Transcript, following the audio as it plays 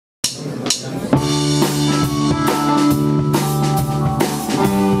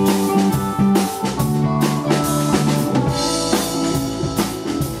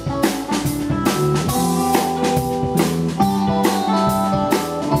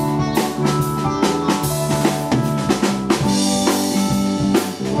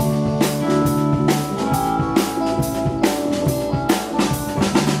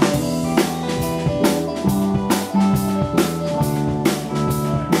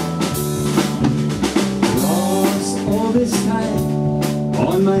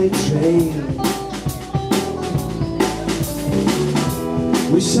on my trail.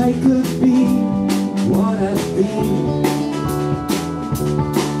 Wish I could be what I've been.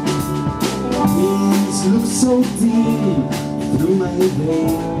 Things look so deep through my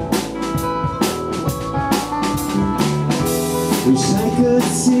veil. Wish I could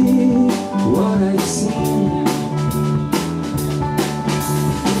see what I've seen.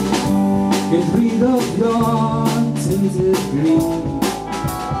 Get rid of your tinted green.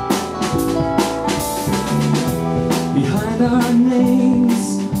 Behind our names,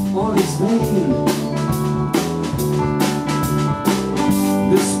 all is vain.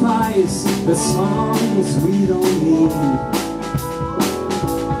 Despise the songs we don't need.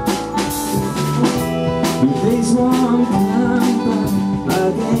 The days won't come back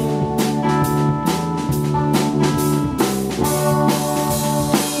again.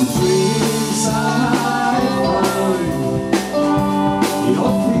 The dreams I find, they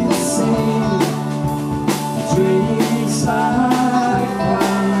all feel the same. The dreams I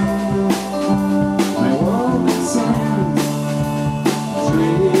find, my world is end.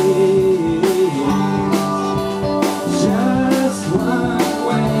 Dreams, just one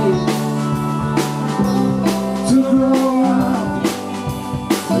way to grow up,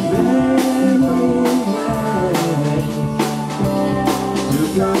 and then to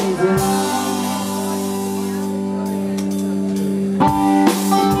come down.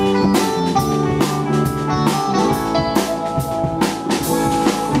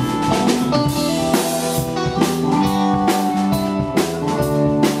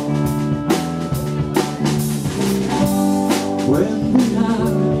 When we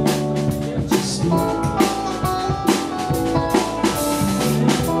have just speak,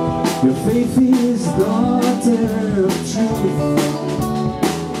 your faith is daughter of truth.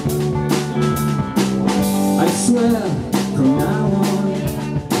 I swear from now on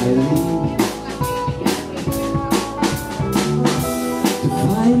I leave to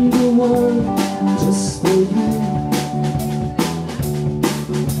find the one just for you.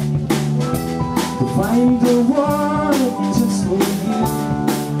 To find the one just for you.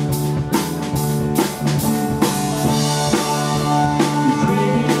 The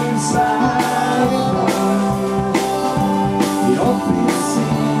dreams I find, they all feel the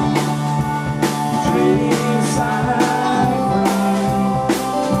same. The dreams I find,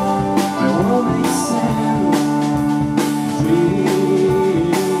 my world makes sense.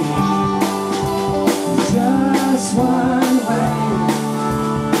 Dreams, just one way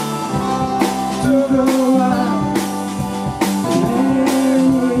to grow up,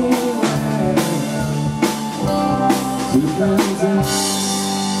 anywhere to come down.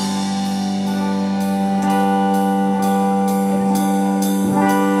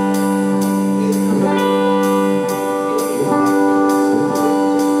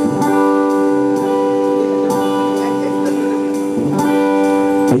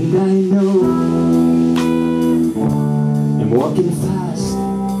 And I know I'm walking fast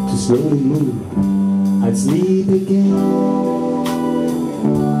to slowly move. I'd sleep again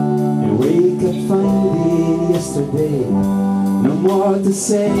and wake up finding yesterday. No more to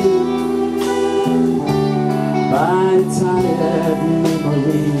say. By tired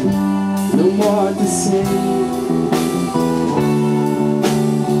memory. No more to say.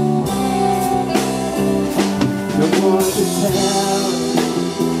 No more to tell.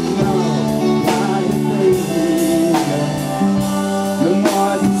 No, not a thing. No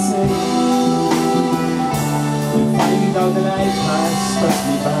more to say. Find out that life has passed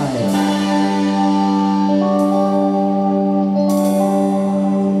me by.